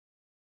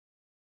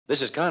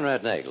This is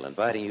Conrad Nagel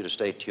inviting you to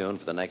stay tuned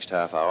for the next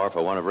half hour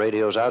for one of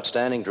radio's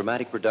outstanding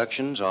dramatic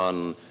productions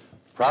on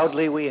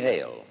Proudly We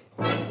Hail.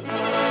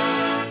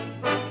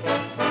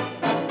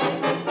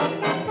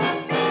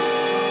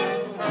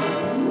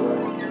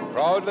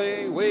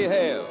 Proudly We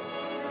Hail.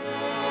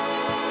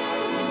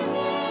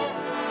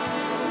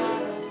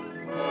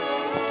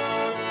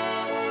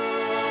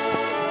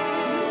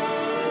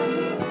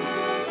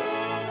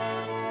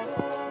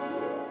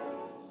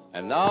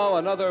 And now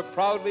another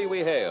Proudly We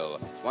Hail,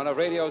 one of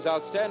radio's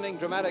outstanding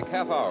dramatic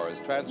half hours,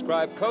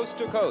 transcribed coast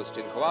to coast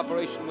in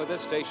cooperation with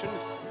this station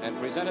and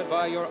presented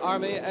by your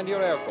Army and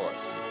your Air Force.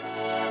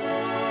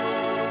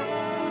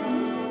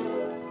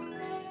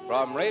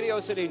 From Radio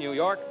City, New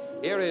York,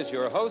 here is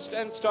your host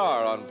and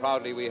star on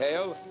Proudly We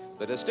Hail,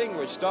 the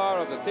distinguished star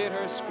of the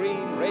theater,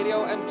 screen,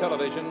 radio, and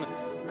television,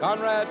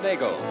 Conrad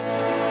Nagel.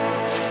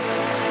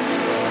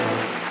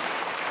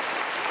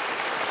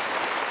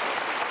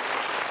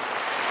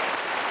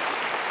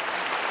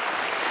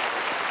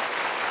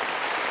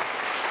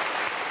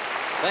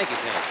 Thank you,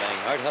 Kenneth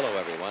Banghart. Hello,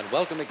 everyone.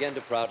 Welcome again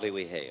to Proudly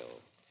We Hail.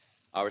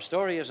 Our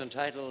story is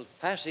entitled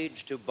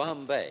Passage to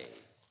Bombay.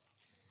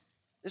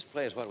 This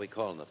play is what we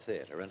call in the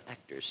theater an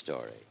actor's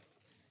story.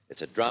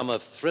 It's a drama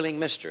of thrilling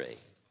mystery.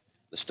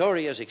 The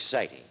story is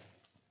exciting,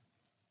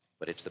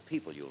 but it's the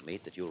people you'll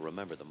meet that you'll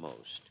remember the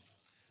most.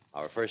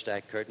 Our first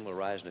act curtain will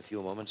rise in a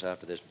few moments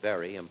after this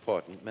very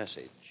important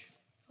message.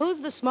 Who's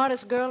the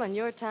smartest girl in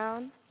your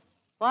town?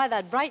 Why,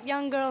 that bright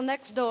young girl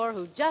next door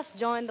who just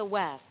joined the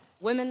WAF,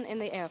 Women in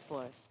the Air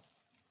Force.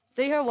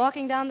 See her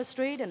walking down the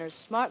street in her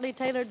smartly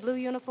tailored blue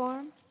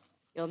uniform?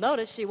 You'll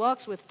notice she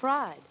walks with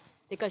pride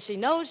because she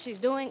knows she's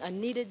doing a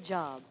needed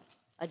job,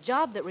 a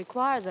job that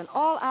requires an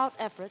all-out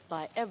effort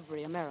by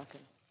every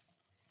American.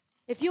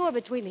 If you are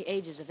between the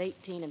ages of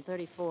 18 and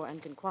 34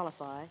 and can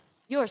qualify,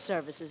 your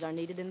services are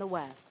needed in the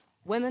WAF,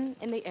 Women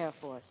in the Air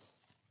Force.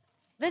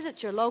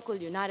 Visit your local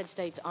United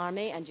States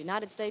Army and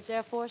United States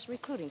Air Force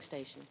recruiting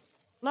station.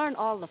 Learn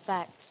all the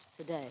facts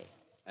today.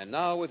 And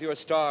now, with your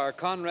star,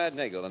 Conrad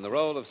Nagel, in the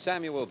role of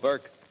Samuel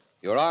Burke,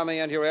 your Army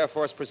and your Air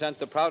Force present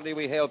the Proudly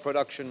We Hail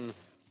production,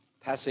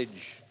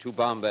 Passage to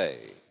Bombay.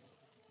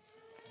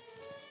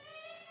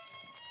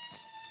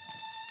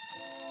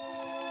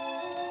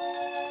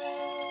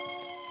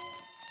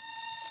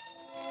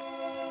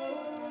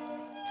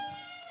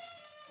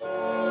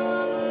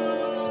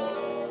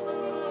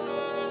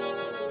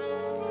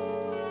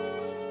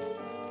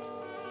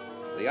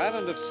 The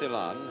island of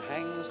Ceylon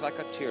hangs like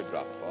a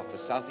teardrop off the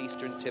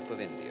southeastern tip of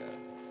India.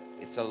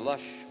 It's a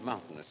lush,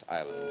 mountainous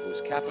island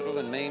whose capital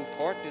and main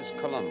port is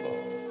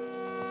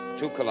Colombo.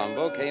 To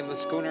Colombo came the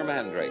schooner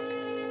Mandrake,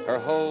 her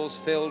holds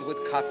filled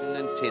with cotton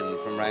and tin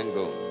from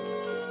Rangoon.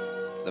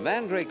 The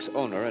Mandrake's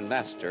owner and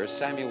master,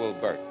 Samuel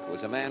Burke,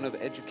 was a man of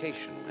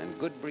education and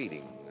good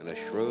breeding and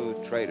a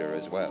shrewd trader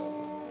as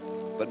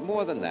well. But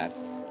more than that,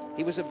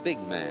 he was a big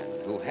man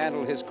who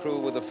handled his crew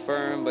with a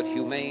firm but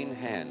humane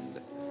hand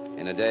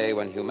in a day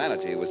when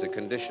humanity was a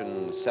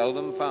condition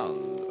seldom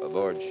found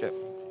aboard ship.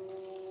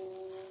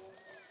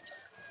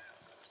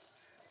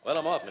 Well,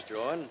 I'm off, Mr.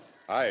 Owen.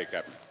 Aye,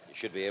 Captain. You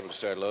should be able to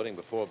start loading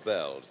before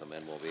bells. The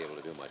men won't be able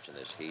to do much in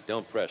this heat.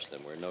 Don't press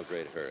them. We're in no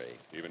great hurry.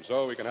 Even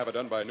so, we can have it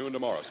done by noon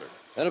tomorrow, sir.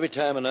 That'll be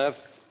time enough.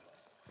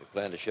 We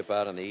plan to ship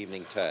out on the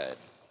evening tide.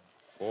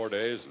 4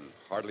 days and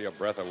hardly a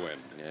breath of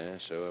wind. Yeah,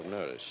 so I've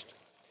noticed.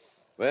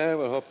 Well,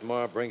 we'll hope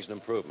tomorrow brings an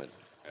improvement.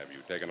 Have you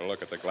taken a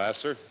look at the glass,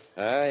 sir?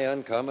 Aye,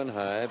 uncommon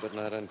high, but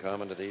not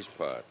uncommon to these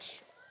parts.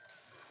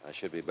 I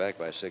should be back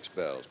by 6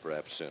 bells,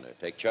 perhaps sooner.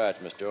 Take charge,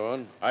 Mr.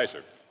 Owen. Aye,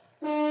 sir.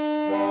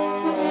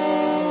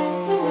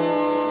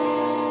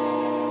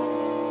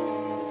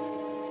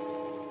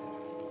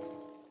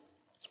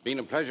 It's been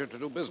a pleasure to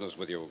do business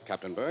with you,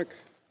 Captain Burke.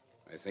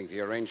 I think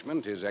the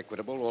arrangement is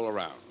equitable all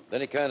around. With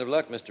any kind of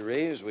luck, Mr.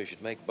 Reeves, we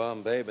should make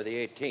Bombay by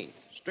the 18th.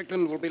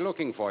 Strickland will be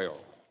looking for you.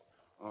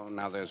 Oh,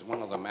 now there's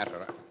one other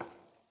matter.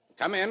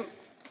 Come in.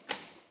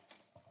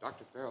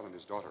 Dr. Farrell and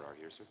his daughter are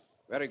here, sir.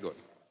 Very good.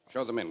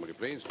 Show them in, will you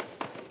please?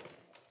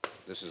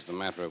 This is the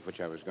matter of which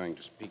I was going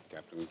to speak,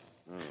 Captain.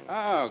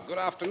 Good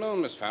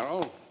afternoon, Miss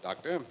Farrell.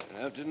 Doctor.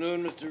 Good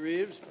afternoon, Mr.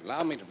 Reeves.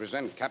 Allow me to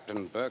present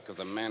Captain Burke of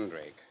the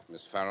Mandrake,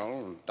 Miss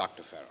Farrell and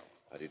Dr. Farrell.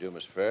 How do you do,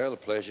 Miss Farrell? A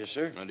pleasure,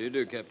 sir. How do you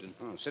do, Captain?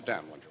 Sit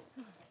down, won't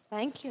you?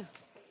 Thank you.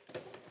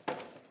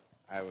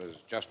 I was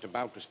just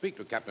about to speak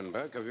to Captain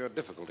Burke of your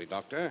difficulty,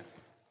 Doctor.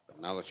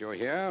 But now that you're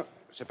here,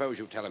 suppose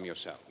you tell him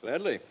yourself.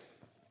 Gladly.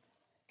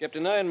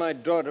 Captain, I and my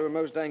daughter are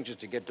most anxious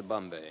to get to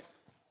Bombay.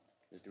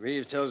 Mr.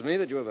 Reeves tells me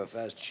that you have a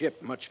fast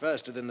ship, much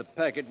faster than the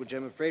packet, which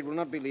I'm afraid will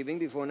not be leaving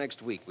before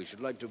next week. We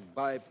should like to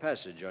buy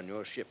passage on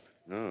your ship.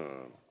 No.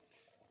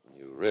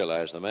 You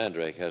realize the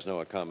Mandrake has no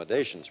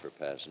accommodations for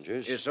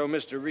passengers. Yes, so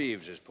Mr.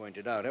 Reeves has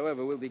pointed out.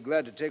 However, we'll be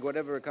glad to take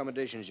whatever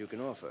accommodations you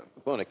can offer.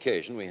 Upon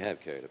occasion, we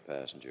have carried a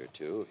passenger or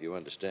two. If you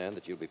understand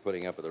that you'll be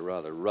putting up with a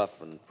rather rough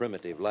and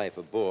primitive life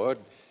aboard,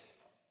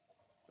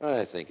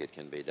 I think it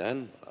can be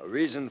done. Our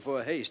reason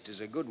for haste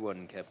is a good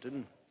one,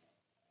 Captain.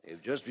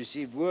 We've just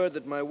received word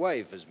that my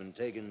wife has been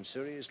taken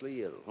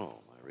seriously ill. Oh,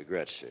 my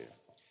regrets, sir.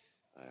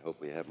 I hope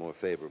we have more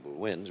favorable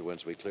winds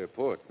once we clear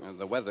port.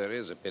 The weather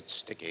is a bit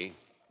sticky.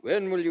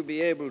 When will you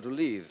be able to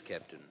leave,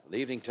 Captain? The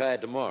evening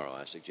tide tomorrow.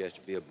 I suggest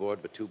you be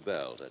aboard by 2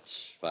 bells.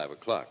 That's 5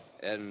 o'clock.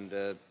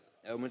 And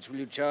how much will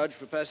you charge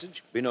for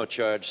passage? Be no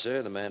charge,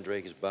 sir. The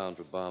Mandrake is bound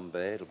for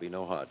Bombay. It'll be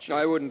no hardship.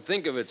 I wouldn't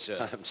think of it,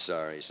 sir. I'm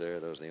sorry, sir.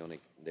 Those are the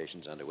only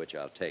conditions under which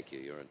I'll take you.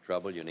 You're in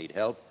trouble. You need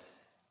help.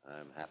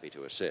 I'm happy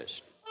to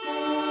assist.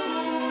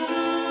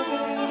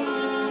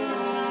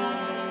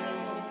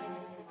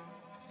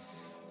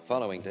 The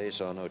following day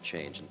saw no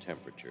change in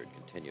temperature. It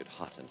continued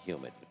hot and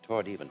humid, but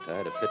toward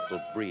eventide, a fitful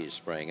breeze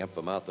sprang up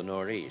from out the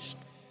northeast.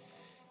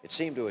 It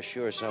seemed to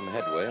assure some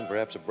headway and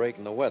perhaps a break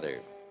in the weather.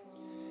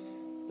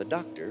 The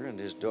doctor and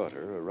his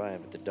daughter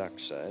arrived at the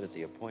dockside at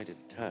the appointed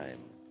time.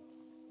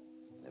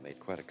 They made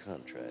quite a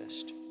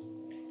contrast.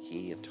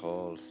 He, a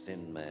tall,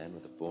 thin man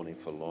with a bony,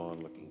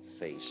 forlorn-looking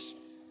face,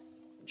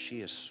 and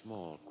she, a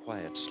small,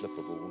 quiet slip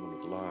of a woman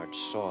with large,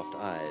 soft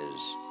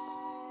eyes,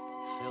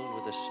 filled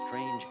with a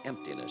strange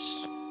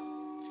emptiness.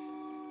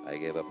 I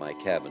gave up my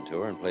cabin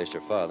to her and placed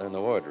her father in the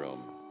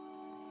wardroom.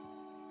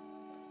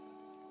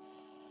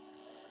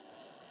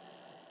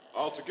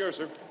 All secure,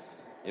 sir.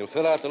 You'll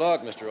fill out the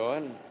log, Mr.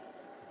 Owen.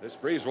 This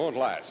breeze won't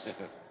last.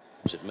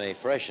 It may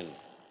freshen.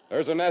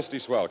 There's a nasty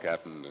swell,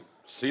 Captain. The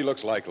sea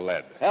looks like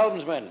lead.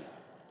 Helmsman,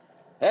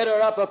 head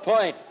her up a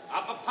point.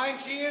 Up a pint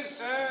she is,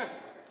 sir.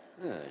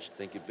 I should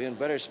think you'd be in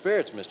better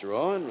spirits, Mr.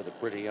 Owen, with a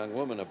pretty young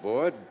woman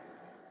aboard.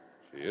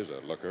 She is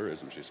a looker,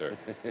 isn't she, sir?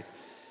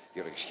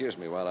 You'll excuse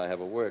me while I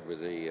have a word with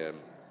the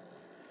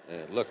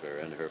looker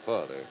and her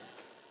father.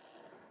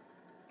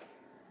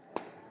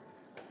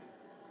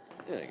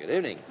 Yeah, good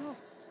evening. Oh.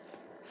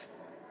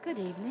 Good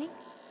evening.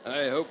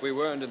 I hope we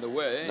weren't in the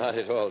way. Not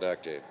at all,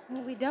 Doctor.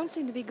 Well, we don't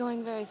seem to be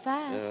going very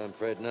fast. No, I'm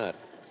afraid not.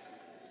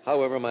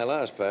 However, my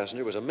last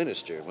passenger was a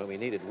minister. When we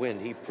needed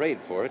wind, he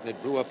prayed for it, and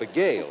it blew up a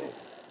gale.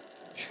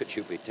 Should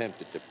you be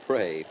tempted to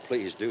pray,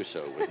 please do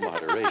so with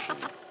moderation.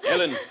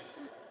 Ellen!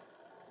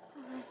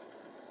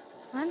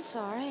 I'm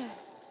sorry.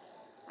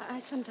 I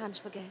sometimes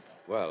forget.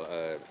 Well,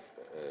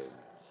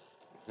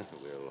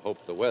 we'll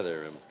hope the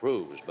weather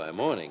improves by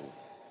morning.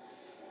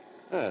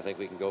 I think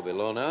we can go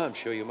below now. I'm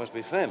sure you must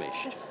be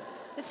famished.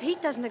 This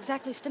heat doesn't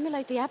exactly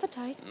stimulate the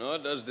appetite. Nor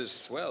does this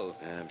swell.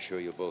 I'm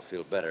sure you'll both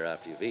feel better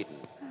after you've eaten.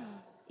 Oh,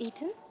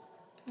 eaten?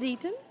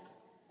 Eaten?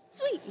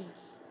 Sweeten?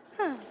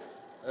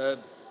 Huh.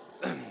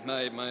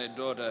 My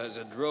daughter has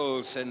a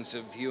droll sense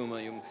of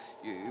humor.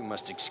 You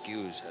must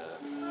excuse her.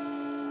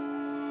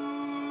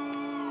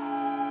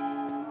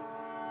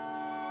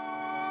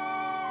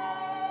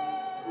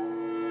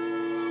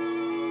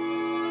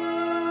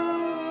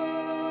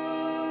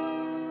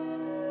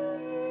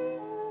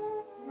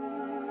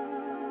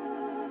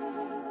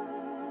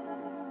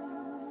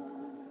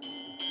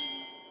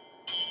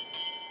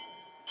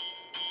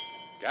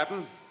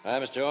 Captain, Hi,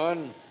 Mr.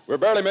 Owen. we're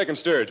barely making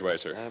steerage way,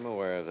 sir. I'm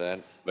aware of that.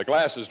 The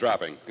glass is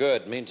dropping.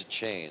 Good. Means a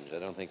change. I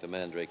don't think the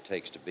Mandrake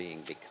takes to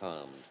being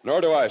becalmed.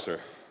 Nor do I, sir.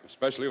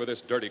 Especially with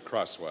this dirty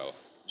cross swell.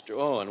 Mr.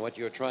 Owen, what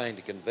you're trying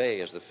to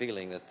convey is the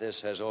feeling that this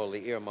has all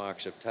the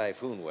earmarks of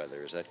typhoon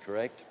weather. Is that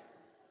correct?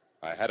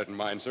 I had it in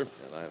mind, sir.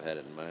 Well, I've had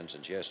it in mind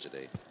since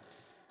yesterday.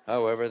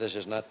 However, this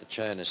is not the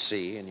China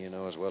Sea, and you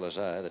know as well as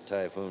I that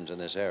typhoons in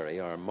this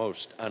area are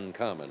most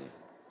uncommon.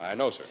 I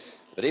know, sir.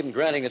 But even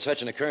granting that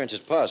such an occurrence is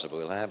possible,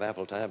 we'll have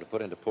ample time to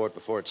put into port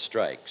before it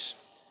strikes.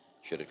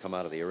 Should it come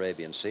out of the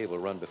Arabian Sea, we'll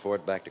run before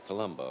it back to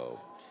Colombo.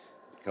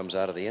 If it comes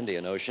out of the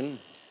Indian Ocean,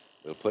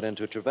 we'll put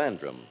into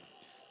Trivandrum.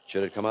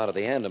 Should it come out of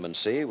the Andaman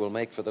Sea, we'll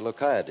make for the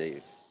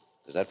Leuciadi.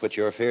 Does that put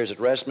your fears at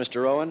rest,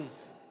 Mr. Owen?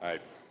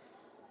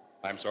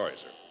 I'm sorry,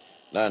 sir.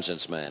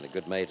 Nonsense, man. A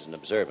good mate is an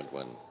observant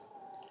one.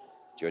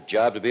 It's your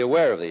job to be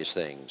aware of these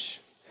things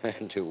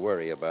and to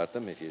worry about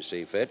them if you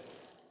see fit.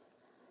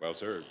 Well,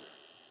 sir,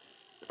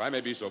 if I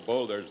may be so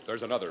bold,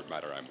 there's another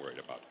matter I'm worried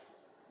about.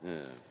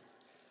 Yeah.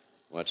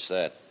 What's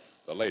that?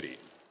 The lady,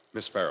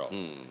 Miss Farrell.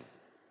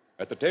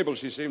 At the table,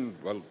 she seemed,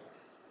 well,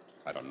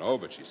 I don't know,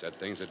 but she said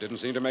things that didn't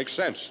seem to make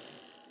sense.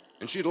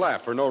 And she'd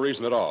laugh for no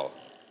reason at all.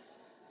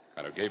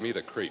 Kind of gave me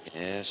the creep.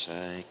 Yes,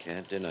 I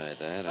can't deny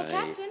that. Oh,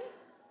 Captain.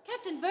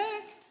 Captain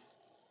Burke.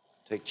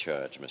 Take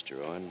charge,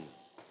 Mr. Owen.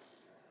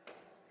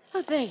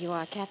 Oh, there you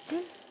are,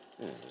 Captain.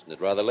 Yeah, isn't it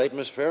rather late,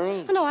 Miss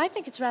Farrell? Oh, no, I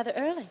think it's rather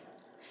early.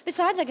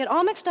 Besides, I get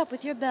all mixed up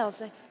with your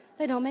bells.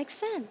 They don't make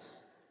sense.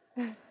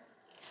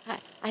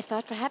 I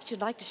thought perhaps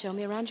you'd like to show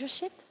me around your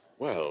ship.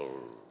 Well,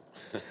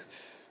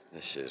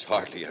 this is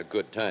hardly a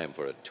good time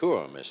for a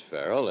tour, Miss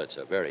Farrell. It's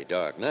a very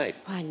dark night.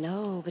 Oh, I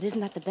know, but isn't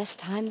that the best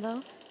time,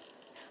 though?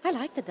 I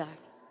like the dark.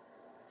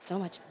 So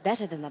much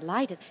better than the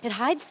light. It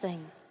hides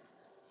things.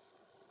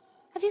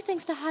 Have you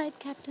things to hide,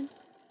 Captain?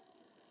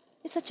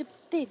 You're such a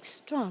big,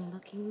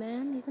 strong-looking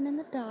man, even in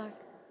the dark.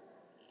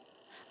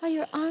 Are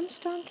your arms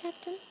strong,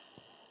 Captain?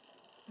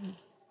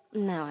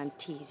 Now I'm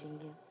teasing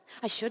you.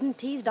 I shouldn't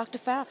tease Dr.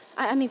 Farrell.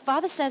 I mean,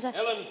 Father says I...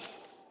 Ellen!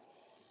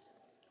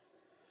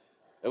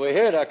 And we're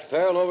here, Dr.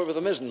 Farrell, over with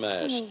the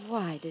mizzenmast. Oh,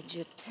 why did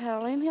you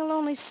tell him? He'll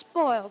only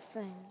spoil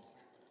things.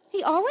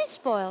 He always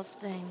spoils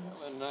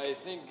things. And I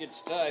think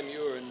it's time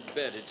you were in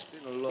bed. It's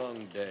been a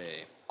long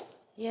day.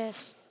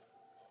 Yes.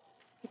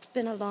 It's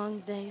been a long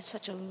day,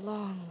 such a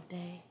long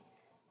day.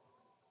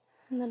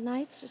 And the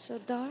nights are so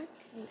dark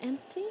and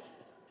empty.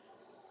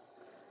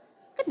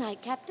 Good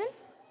night, Captain.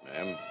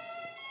 Ma'am.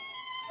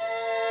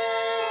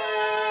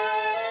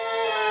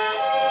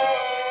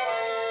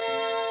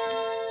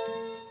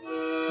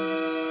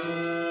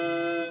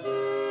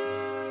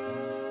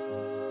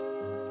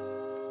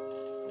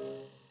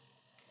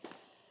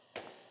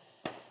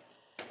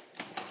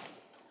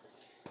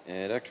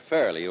 Dr.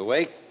 Farrell, are you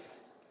awake?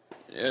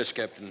 Yes,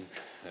 Captain.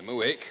 I'm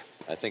awake.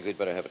 I think we'd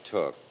better have a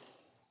talk.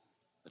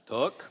 A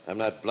talk? I'm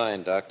not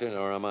blind, Doctor,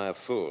 nor am I a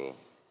fool.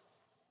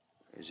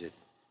 Is it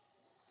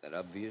that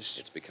obvious?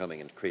 It's becoming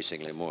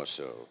increasingly more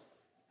so.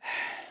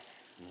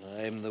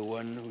 I'm the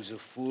one who's a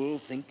fool,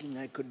 thinking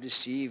I could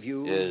deceive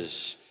you.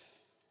 Is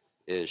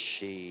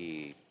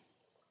she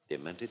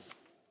demented?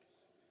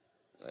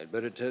 I'd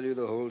better tell you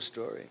the whole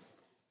story.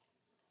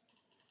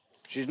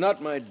 She's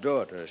not my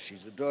daughter.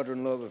 She's the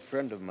daughter-in-law of a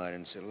friend of mine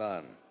in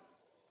Ceylon.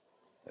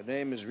 Her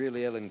name is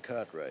really Ellen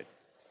Cartwright.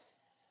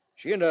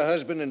 She and her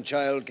husband and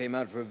child came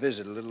out for a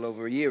visit a little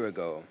over a year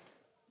ago.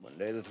 One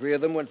day, the three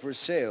of them went for a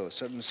sail. A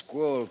sudden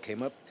squall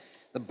came up.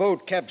 The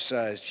boat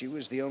capsized. She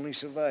was the only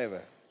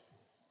survivor.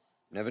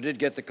 Never did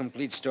get the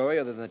complete story,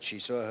 other than that she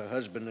saw her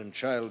husband and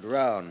child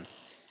drown.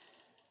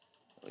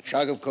 The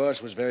shock, of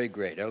course, was very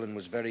great. Ellen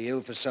was very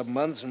ill for some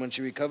months, and when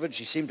she recovered,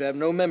 she seemed to have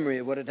no memory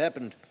of what had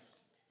happened.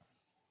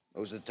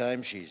 Most of the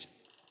time, she's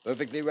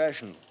perfectly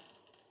rational.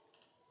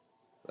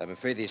 But I'm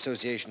afraid the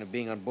association of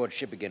being on board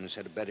ship again has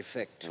had a bad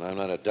effect. Well, I'm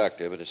not a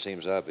doctor, but it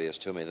seems obvious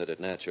to me that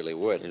it naturally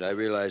would. And I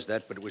realize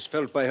that, but it was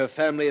felt by her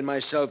family and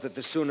myself that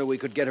the sooner we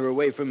could get her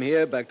away from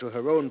here, back to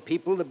her own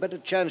people, the better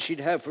chance she'd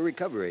have for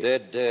recovery.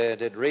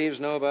 Did Reeves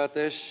know about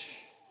this?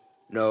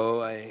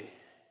 No, I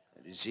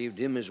deceived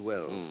him as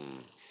well.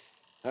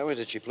 How is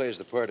it she plays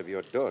the part of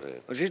your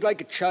daughter? Well, she's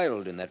like a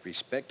child in that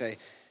respect.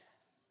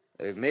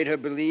 I've made her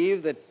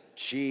believe that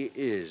she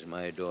is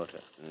my daughter.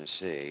 I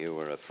see. You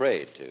were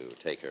afraid to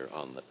take her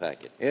on the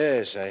packet.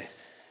 Yes, I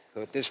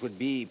thought this would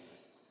be,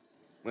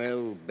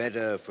 well,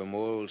 better from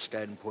all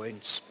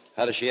standpoints.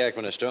 How does she act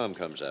when a storm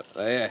comes up?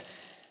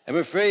 I'm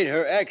afraid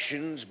her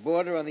actions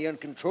border on the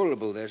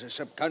uncontrollable. There's a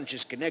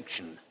subconscious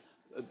connection.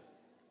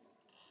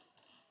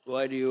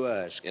 Why do you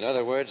ask? In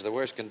other words, the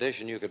worst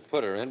condition you could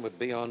put her in would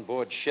be on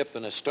board ship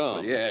in a storm.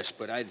 Well, yes,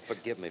 but I'd...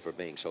 Forgive me for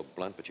being so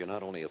blunt, but you're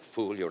not only a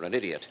fool, you're an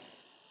idiot.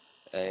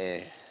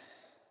 I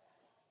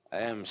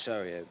am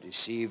sorry I've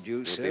deceived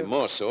you, sir. You'll be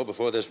more so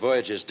before this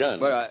voyage is done.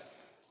 But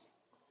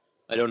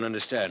I don't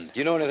understand. Do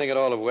you know anything at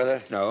all of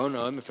weather? No,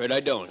 I'm afraid I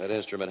don't. That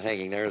instrument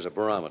hanging there is a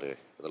barometer.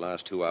 For the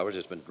last 2 hours,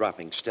 it's been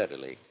dropping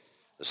steadily.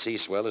 The sea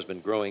swell has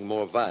been growing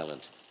more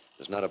violent.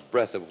 There's not a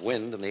breath of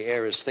wind, and the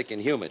air is thick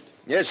and humid.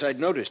 Yes, I'd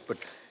noticed, but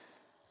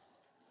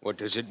what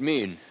does it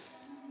mean?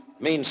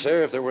 Means,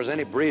 sir, if there was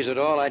any breeze at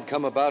all, I'd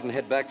come about and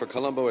head back for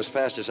Colombo as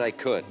fast as I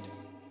could.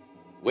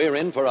 We're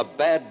in for a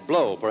bad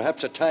blow,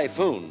 perhaps a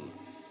typhoon.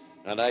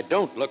 And I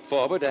don't look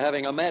forward to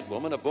having a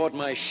madwoman aboard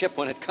my ship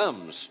when it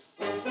comes.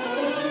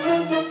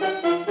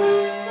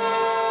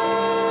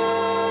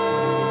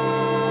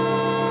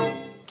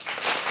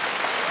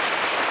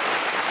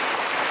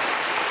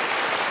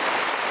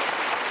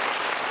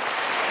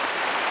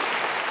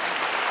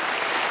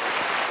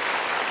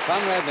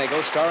 Conrad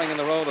Nagel, starring in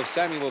the role of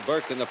Samuel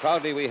Burke in the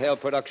proudly we hail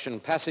production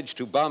Passage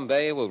to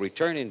Bombay, will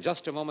return in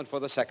just a moment for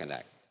the second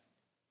act.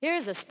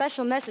 Here's a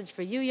special message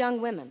for you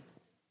young women.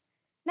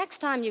 Next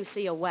time you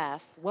see a WAF,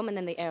 woman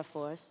in the Air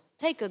Force,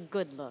 take a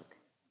good look.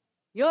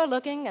 You're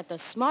looking at the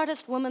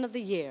smartest woman of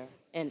the year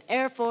in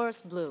Air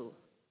Force blue.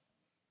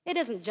 It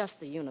isn't just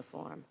the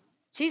uniform.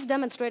 She's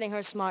demonstrating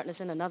her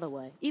smartness in another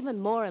way, even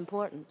more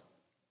important.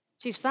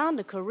 She's found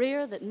a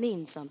career that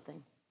means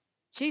something.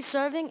 She's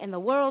serving in the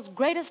world's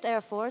greatest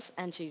Air Force,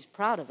 and she's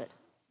proud of it.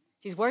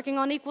 She's working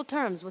on equal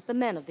terms with the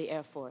men of the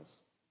Air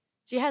Force.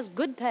 She has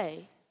good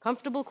pay,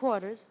 comfortable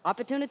quarters,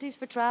 opportunities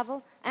for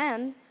travel,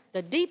 and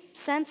the deep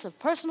sense of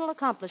personal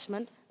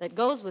accomplishment that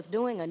goes with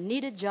doing a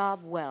needed job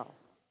well.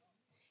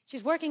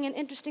 She's working in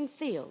interesting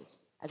fields,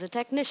 as a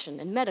technician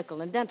in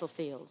medical and dental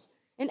fields,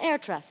 in air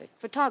traffic,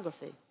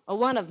 photography, or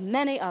one of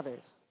many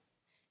others.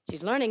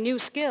 She's learning new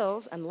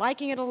skills and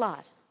liking it a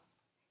lot.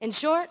 In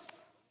short,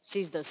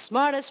 she's the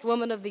smartest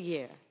woman of the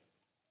year.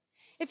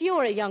 If you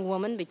are a young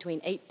woman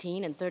between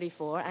 18 and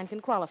 34 and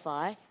can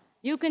qualify,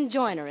 you can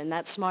join her in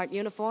that smart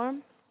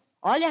uniform.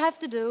 All you have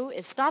to do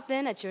is stop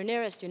in at your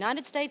nearest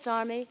United States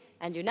Army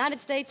and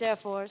United States Air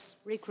Force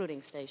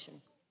recruiting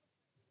station.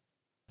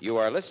 You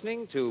are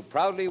listening to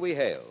Proudly We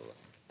Hail.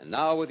 And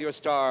now, with your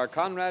star,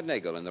 Conrad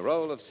Nagel, in the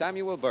role of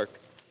Samuel Burke,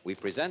 we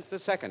present the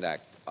second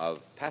act of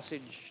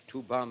Passage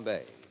to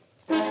Bombay.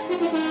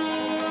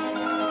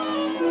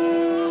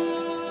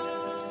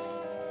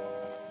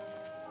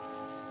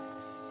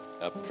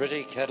 A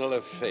pretty kettle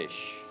of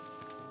fish.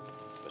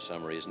 For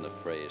some reason, the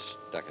phrase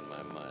stuck in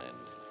my mind.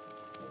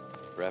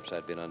 Perhaps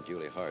I'd been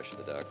unduly harsh to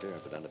the doctor,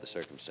 but under the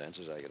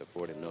circumstances, I could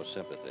afford him no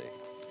sympathy.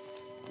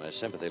 My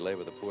sympathy lay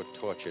with the poor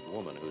tortured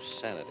woman whose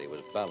sanity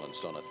was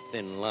balanced on a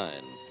thin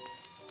line.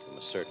 We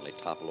must certainly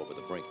topple over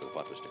the brink with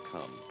what was to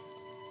come.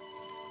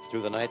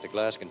 Through the night, the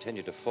glass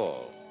continued to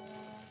fall.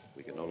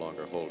 We could no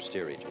longer hold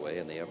steerage way,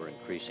 and the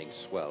ever-increasing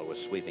swell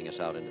was sweeping us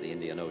out into the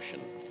Indian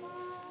Ocean.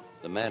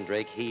 The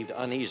Mandrake heaved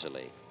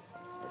uneasily,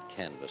 her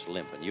canvas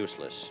limp and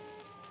useless.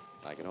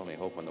 I could only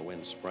hope when the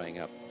wind sprang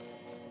up,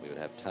 we would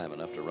have time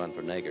enough to run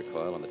for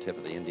Nagercoil on the tip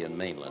of the Indian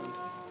mainland.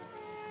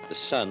 The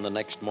sun the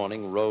next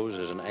morning rose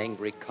as an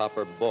angry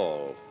copper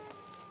ball.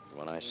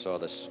 When I saw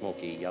the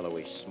smoky,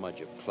 yellowish smudge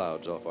of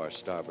clouds off our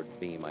starboard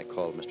beam, I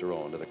called Mr.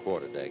 Owen to the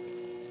quarterdeck.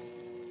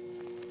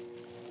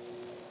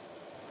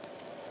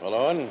 Well,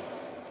 Owen, it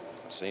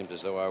seemed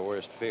as though our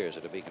worst fears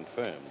are to be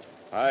confirmed.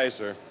 Aye,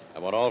 sir. I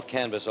want all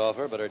canvas off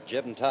her but her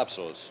jib and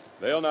topsails.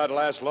 They'll not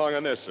last long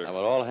on this, sir. I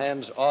want all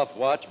hands off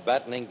watch,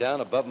 battening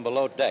down above and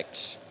below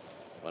decks.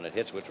 When it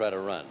hits, we'll try to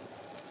run.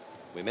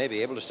 We may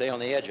be able to stay on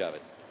the edge of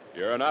it.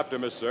 You're an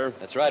optimist, sir.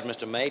 That's right,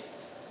 Mr. Mate.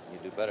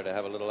 You'd do better to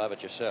have a little of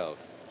it yourself.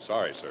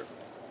 Sorry, sir.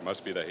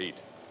 Must be the heat.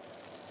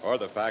 Or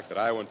the fact that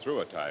I went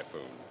through a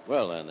typhoon.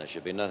 Well, then, there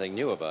should be nothing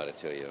new about it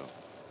to you.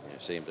 You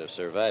seem to have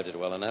survived it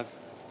well enough.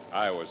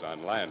 I was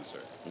on land,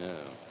 sir. No.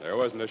 There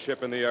wasn't a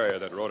ship in the area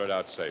that rode it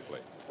out safely.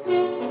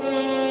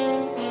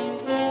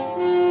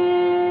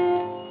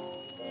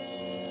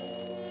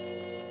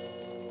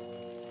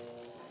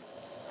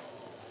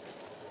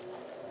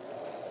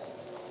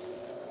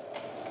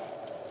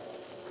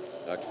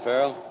 Dr.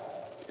 Farrell,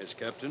 Yes,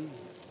 Captain.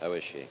 how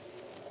is she?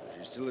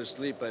 She's still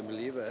asleep, I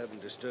believe. I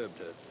haven't disturbed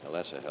her. Well,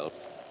 that's a help.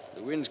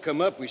 The wind's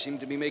come up. We seem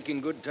to be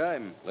making good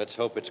time. Let's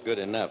hope it's good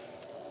enough.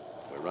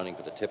 We're running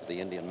for the tip of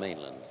the Indian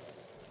mainland.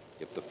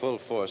 If the full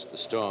force of the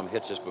storm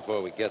hits us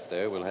before we get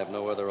there, we'll have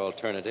no other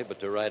alternative but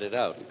to ride it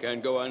out. You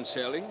can't go on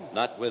sailing?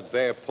 Not with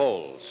bare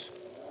poles.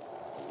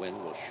 The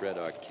wind will shred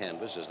our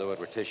canvas as though it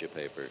were tissue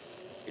paper.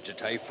 It's a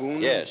typhoon?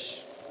 Yes.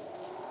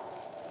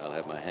 I'll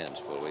have my hands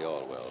full. We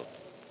all will.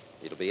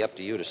 It'll be up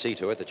to you to see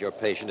to it that your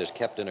patient is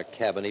kept in her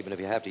cabin, even if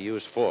you have to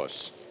use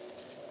force.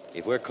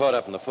 If we're caught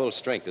up in the full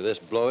strength of this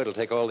blow, it'll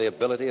take all the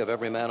ability of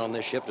every man on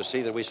this ship to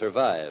see that we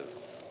survive.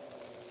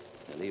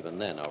 And even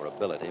then, our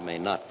ability may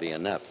not be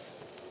enough.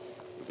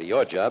 It'll be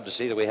your job to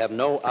see that we have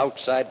no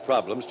outside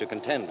problems to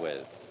contend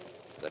with.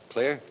 Is that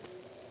clear?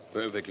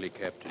 Perfectly,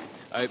 Captain.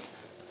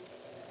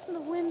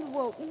 The wind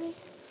woke me.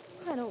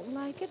 I don't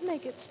like it.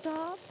 Make it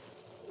stop.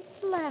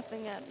 It's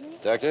laughing at me.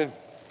 Doctor?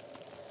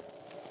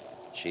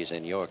 She's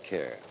in your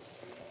care.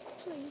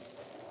 Please,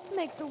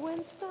 make the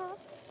wind stop.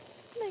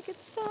 Make it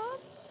stop.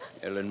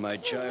 Ellen, my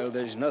child,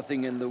 there's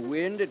nothing in the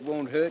wind. It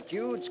won't hurt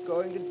you. It's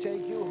going to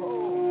take you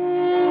home.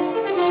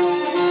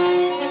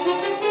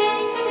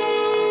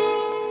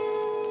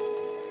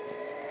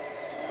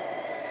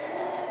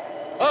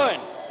 Owen!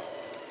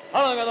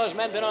 How long have those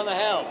men been on the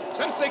helm?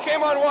 Since they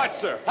came on watch,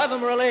 sir. Have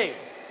them relieved.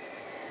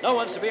 No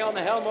one's to be on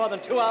the helm more than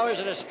 2 hours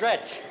at a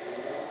stretch.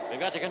 We've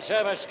got to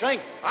conserve our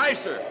strength. Aye,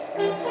 sir.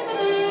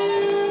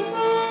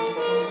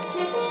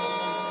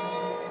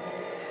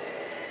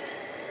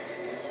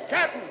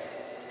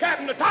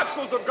 Captain, the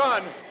topsails have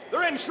gone.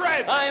 They're in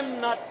shreds.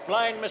 I'm not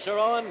blind, Mr.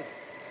 Owen.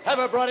 Have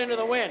her brought into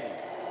the wind.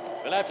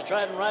 We'll have to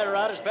try and ride her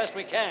out as best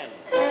we can.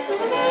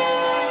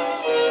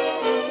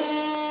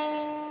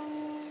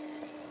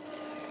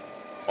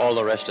 All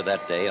the rest of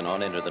that day and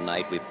on into the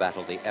night, we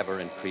battled the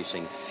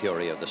ever-increasing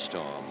fury of the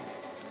storm.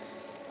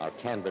 Our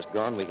canvas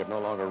gone, we could no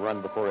longer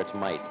run before its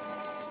might.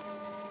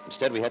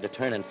 Instead, we had to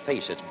turn and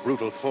face its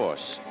brutal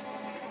force.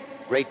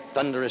 Great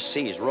thunderous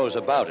seas rose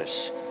about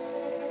us.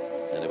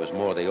 And it was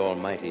more the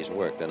Almighty's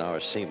work than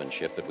our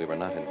seamanship that we were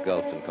not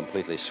engulfed and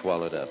completely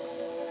swallowed up.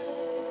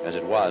 As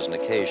it was, an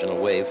occasional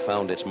wave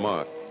found its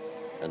mark,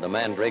 and the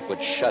Mandrake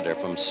would shudder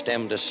from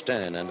stem to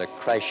stern under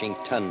crashing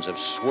tons of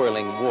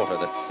swirling water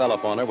that fell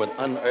upon her with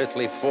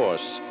unearthly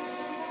force.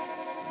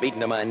 Beaten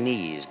to my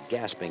knees,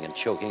 gasping and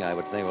choking, I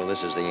would think, well,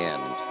 this is the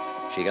end.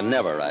 She can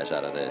never rise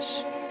out of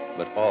this.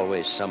 But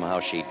always, somehow,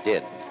 she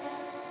did.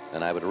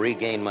 And I would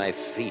regain my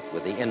feet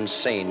with the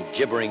insane,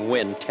 gibbering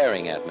wind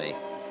tearing at me.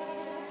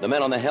 The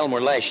men on the helm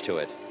were lashed to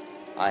it.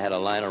 I had a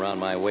line around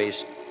my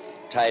waist,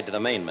 tied to the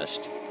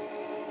mainmast.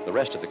 The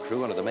rest of the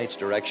crew, under the mate's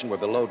direction, were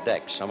below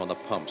deck, some on the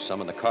pumps,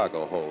 some in the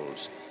cargo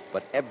holds.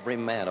 But every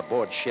man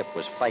aboard ship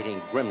was fighting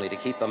grimly to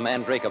keep the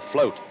Mandrake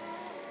afloat.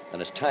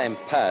 And as time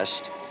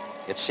passed,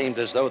 it seemed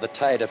as though the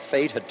tide of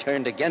fate had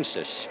turned against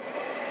us.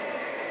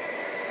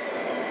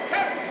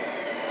 Captain!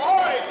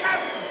 Ahoy,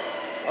 Captain!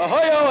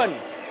 Ahoy, Owen!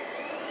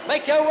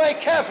 Make your way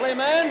carefully,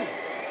 man!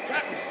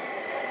 Captain!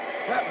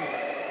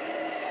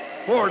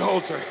 Forward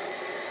hold, sir.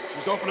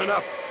 She's opening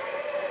up.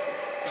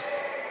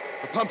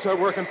 The pumps aren't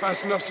working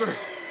fast enough, sir.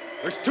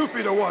 There's 2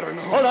 feet of water in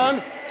the hold.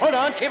 Hold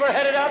on. Keep her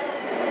headed up.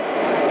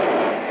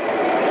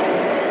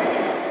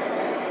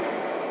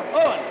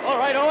 Owen, all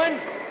right, Owen?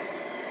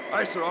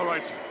 Aye, sir, all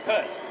right, sir.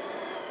 Good.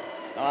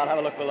 Now I'll have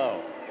a look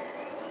below.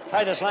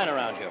 Tie this line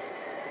around you.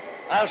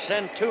 I'll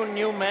send 2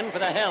 new men for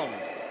the helm.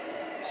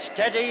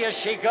 Steady as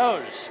she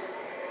goes.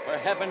 For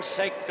heaven's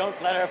sake,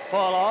 don't let her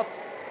fall off,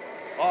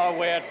 or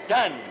we're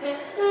done.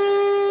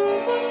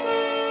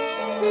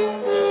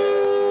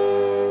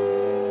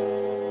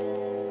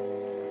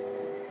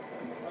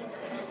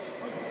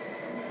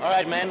 All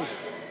right, men.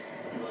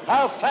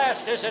 How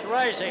fast is it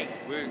rising?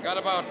 We've got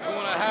about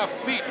 2.5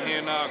 feet in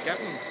here now,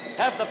 Captain.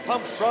 Have the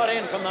pumps brought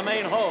in from the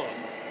main hold.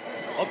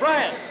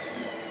 O'Brien,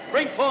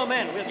 bring 4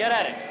 men. We'll get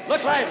at it.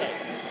 Look lively.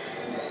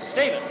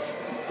 Stevens,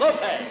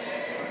 Lopez,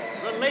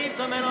 relieve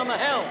the men on the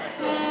helm.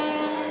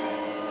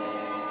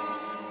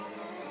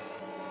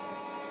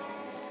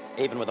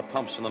 Even with the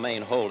pumps from the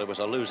main hold, it was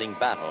a losing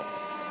battle.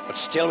 But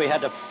still, we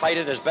had to fight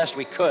it as best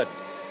we could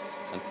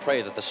and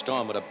pray that the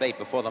storm would abate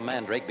before the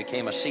Mandrake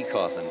became a sea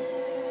coffin.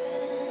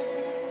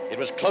 It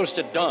was close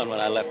to dawn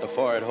when I left the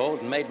forward hold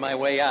and made my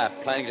way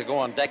aft, planning to go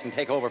on deck and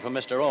take over from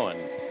Mr. Owen.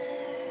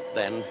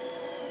 Then,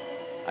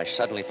 I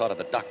suddenly thought of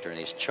the doctor and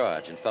his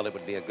charge and felt it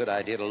would be a good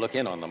idea to look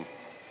in on them.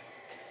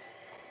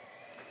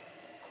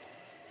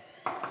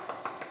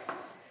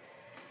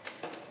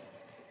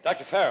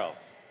 Dr. Farrell.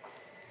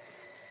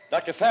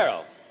 Dr.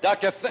 Farrell.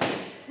 Dr.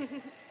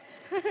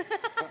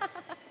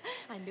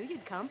 I knew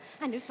you'd come.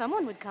 I knew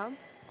someone would come.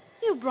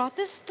 You brought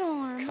the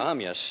storm.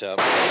 Calm yourself.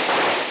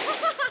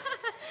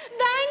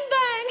 Bang,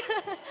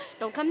 bang.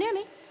 Don't come near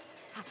me.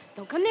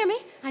 Don't come near me.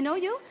 I know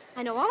you.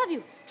 I know all of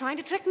you. Trying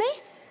to trick me?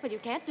 Well, you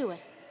can't do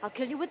it. I'll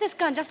kill you with this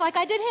gun just like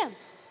I did him.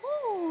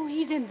 Oh,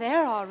 he's in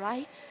there all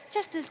right.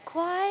 Just as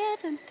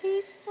quiet and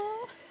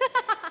peaceful.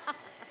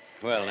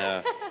 Well,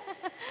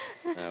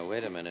 now,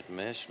 wait a minute,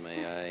 miss.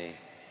 May I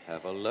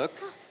have a look?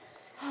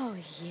 Oh,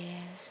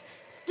 yes.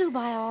 Do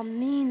by all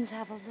means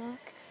have a look.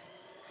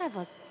 Have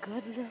a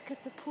good look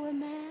at the poor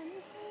man.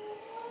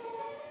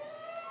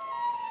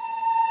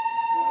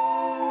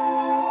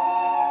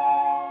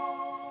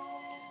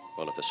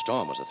 Well, if the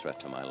storm was a threat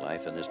to my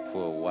life, then this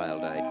poor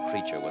wild-eyed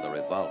creature with a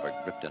revolver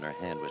gripped in her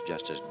hand was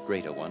just as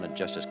great a one and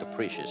just as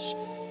capricious.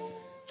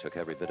 Took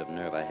every bit of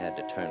nerve I had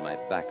to turn my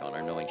back on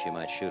her, knowing she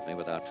might shoot me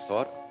without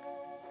thought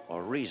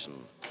or reason.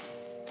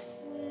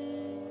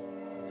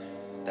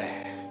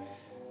 There.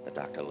 The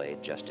doctor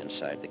laid just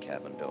inside the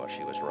cabin door.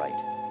 She was right.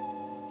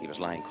 He was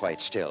lying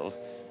quite still,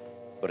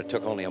 but it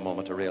took only a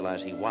moment to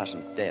realize he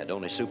wasn't dead,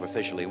 only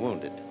superficially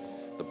wounded.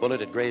 The bullet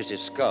had grazed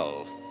his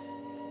skull.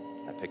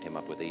 I picked him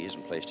up with ease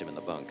and placed him in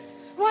the bunk.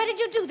 Why did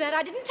you do that?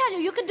 I didn't tell you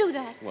you could do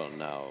that. Well,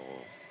 now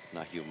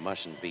you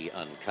mustn't be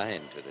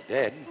unkind to the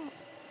dead.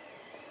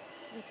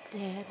 The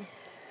dead.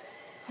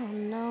 Oh,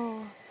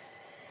 no.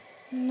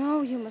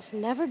 No, you must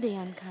never be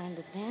unkind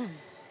to them.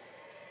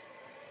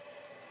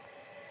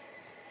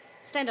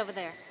 Stand over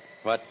there.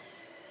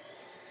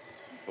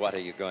 What are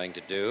you going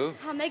to do?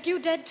 I'll make you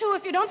dead, too,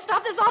 if you don't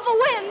stop this awful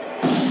wind.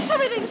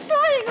 Everything's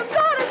sliding and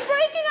gone and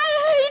breaking.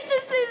 I hate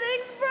to see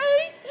things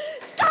break.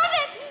 Stop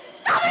it!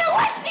 Stop it at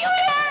once, do you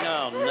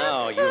hear?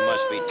 No, you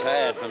must be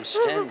tired from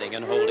standing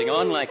and holding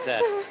on like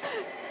that.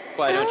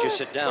 Why don't you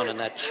sit down in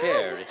that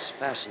chair? It's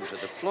fastened to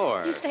the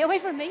floor. You stay away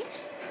from me.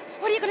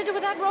 What are you going to do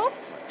with that rope?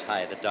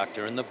 Tie the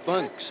doctor in the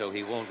bunk so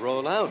he won't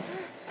roll out.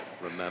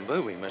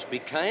 Remember, we must be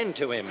kind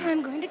to him.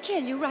 I'm going to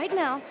kill you right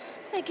now.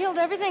 They killed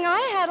everything I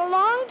had a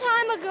long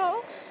time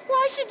ago.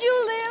 Why should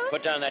you live?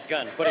 Put down that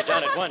gun. Put it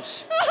down at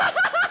once. He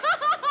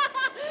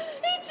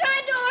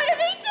tried to order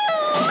me, too.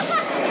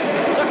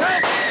 Look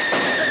out!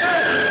 Look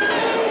out!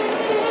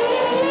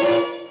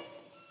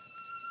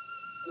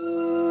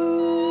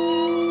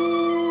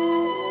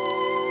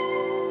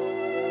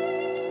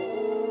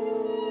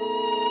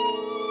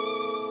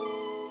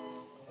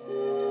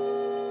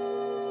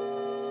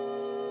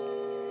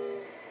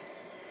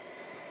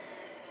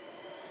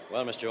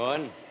 Well, Mr.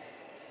 Owen,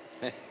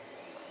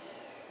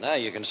 now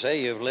you can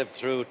say you've lived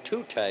through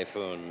 2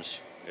 typhoons.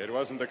 It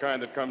wasn't the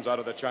kind that comes out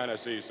of the China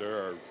Sea,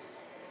 sir, or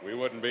we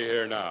wouldn't be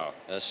here now.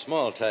 A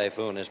small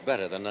typhoon is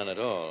better than none at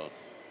all.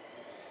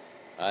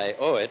 I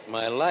owe it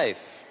my life.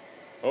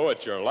 Oh,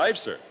 it's your life,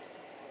 sir.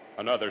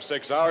 Another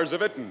 6 hours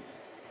of it, and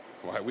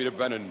why, we'd have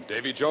been in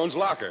Davy Jones'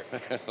 locker.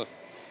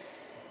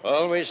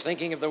 Always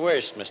thinking of the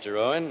worst, Mr.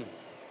 Owen.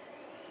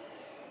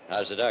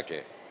 How's the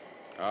doctor?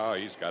 Oh,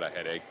 he's got a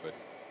headache, but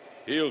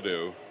he'll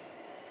do.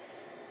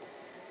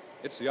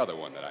 It's the other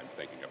one that I'm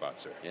thinking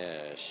about, sir.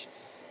 Yes.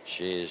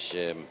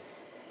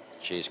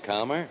 She's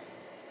calmer?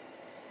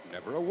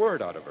 Never a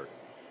word out of her.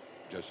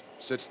 Just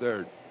sits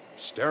there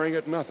staring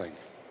at nothing.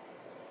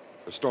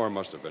 The storm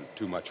must have been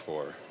too much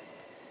for her.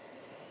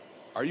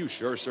 Are you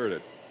sure, sir,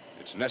 that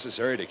it's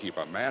necessary to keep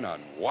a man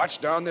on watch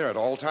down there at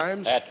all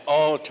times? At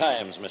all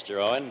times, Mr.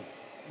 Owen.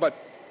 But,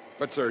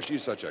 sir,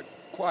 she's such a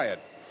quiet,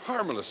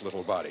 harmless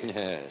little body.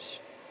 Yes.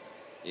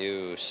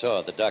 You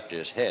saw the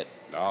doctor's head.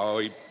 No,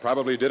 he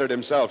probably did it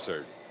himself,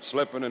 sir.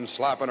 Slipping and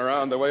slopping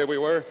around the way we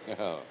were.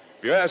 Oh.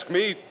 If you ask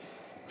me,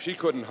 she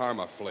couldn't harm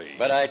a flea.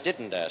 But I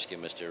didn't ask you,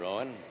 Mr.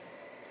 Owen.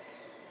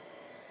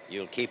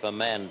 You'll keep a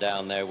man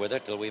down there with her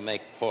till we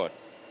make port.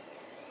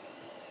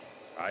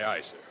 Aye,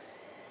 aye, sir.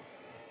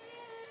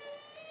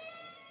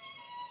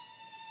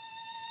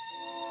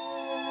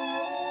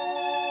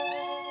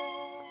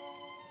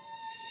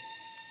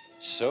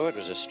 So it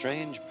was a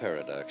strange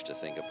paradox to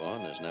think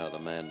upon, as now the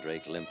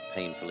Mandrake limped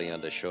painfully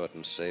under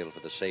shortened sail for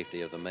the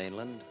safety of the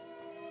mainland.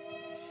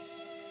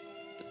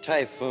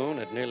 typhoon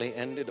had nearly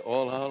ended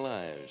all our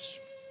lives.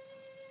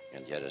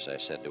 And yet, as I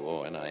said to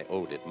Owen, I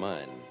owed it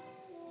mine.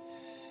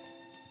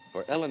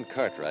 For Ellen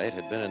Cartwright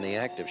had been in the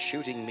act of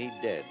shooting me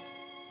dead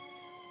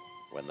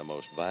when the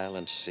most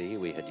violent sea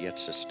we had yet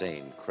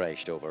sustained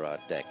crashed over our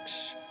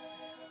decks,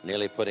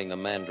 nearly putting the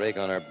Mandrake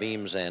on our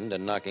beam's end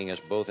and knocking us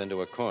both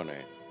into a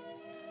corner.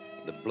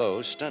 The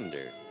blow stunned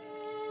her,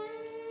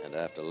 and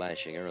after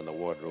lashing her in the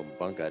wardroom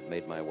bunk, I'd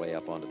made my way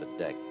up onto the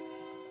deck.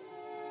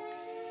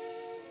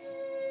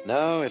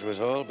 Now it was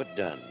all but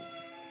done.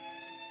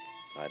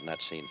 I'd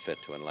not seen fit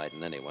to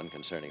enlighten anyone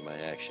concerning my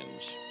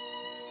actions.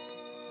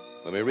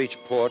 When we reached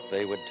port,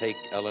 they would take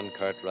Ellen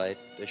Cartwright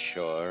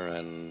ashore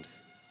and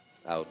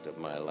out of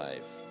my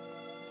life.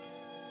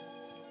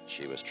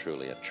 She was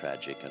truly a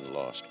tragic and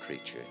lost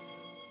creature.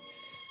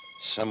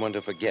 Someone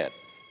to forget.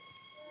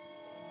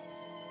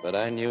 But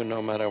I knew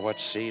no matter what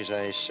seas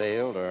I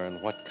sailed or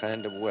in what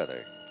kind of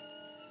weather,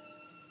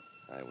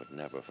 I would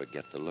never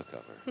forget the look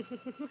of her.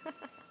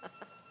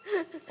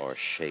 Or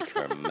shake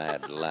her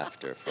mad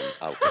laughter from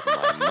out of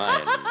my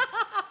mind.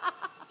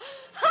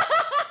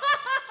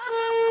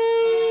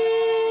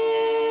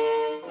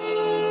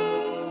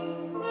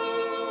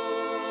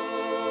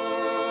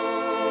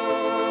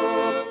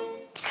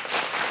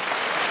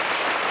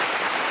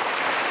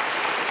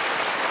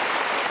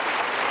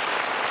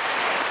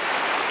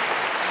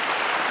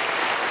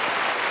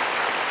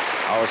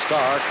 Our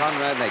star,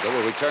 Conrad Nagel,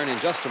 will return in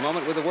just a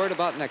moment with a word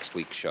about next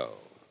week's show.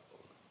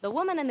 The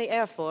woman in the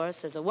Air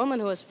Force is a woman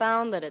who has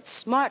found that it's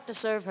smart to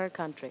serve her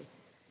country.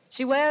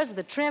 She wears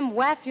the trim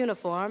WAF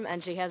uniform,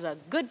 and she has a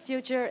good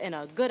future in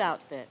a good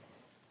outfit.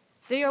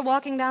 See her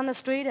walking down the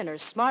street in her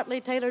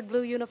smartly tailored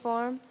blue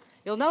uniform?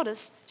 You'll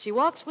notice she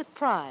walks with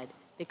pride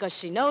because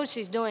she knows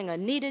she's doing a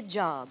needed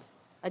job,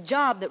 a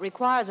job that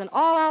requires an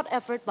all-out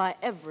effort by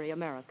every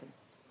American.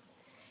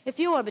 If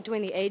you are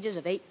between the ages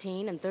of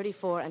 18 and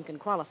 34 and can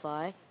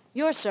qualify,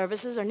 your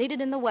services are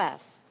needed in the WAF,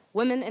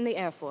 Women in the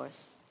Air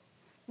Force.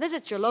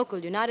 Visit your local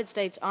United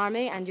States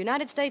Army and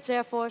United States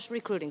Air Force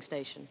recruiting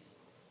station.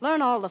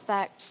 Learn all the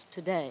facts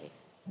today.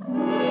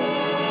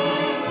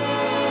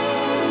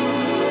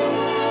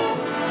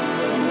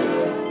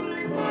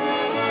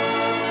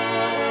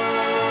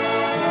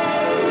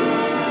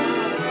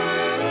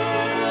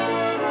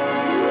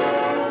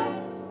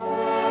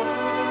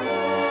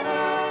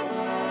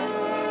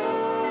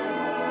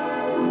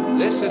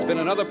 This has been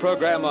another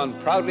program on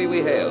Proudly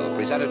We Hail,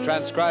 presented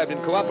transcribed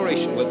in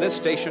cooperation with this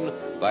station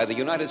by the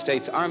United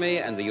States Army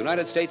and the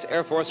United States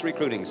Air Force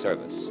Recruiting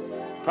Service.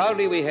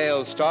 Proudly We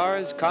Hail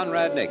stars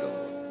Conrad Nagel.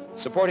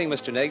 Supporting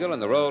Mr. Nagel in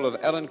the role of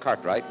Ellen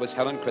Cartwright was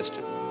Helen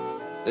Christen.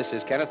 This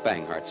is Kenneth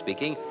Banghart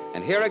speaking,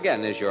 and here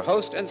again is your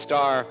host and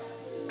star,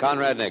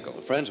 Conrad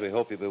Nagel. Friends, we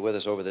hope you'll be with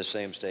us over this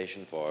same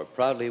station for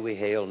Proudly We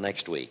Hail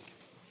next week.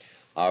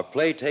 Our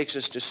play takes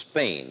us to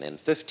Spain in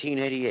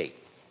 1588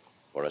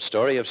 for a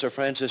story of Sir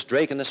Francis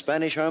Drake and the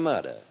Spanish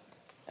Armada,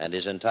 and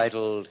is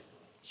entitled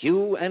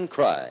Hue and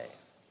Cry.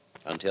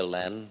 Until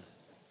then,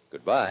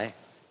 goodbye.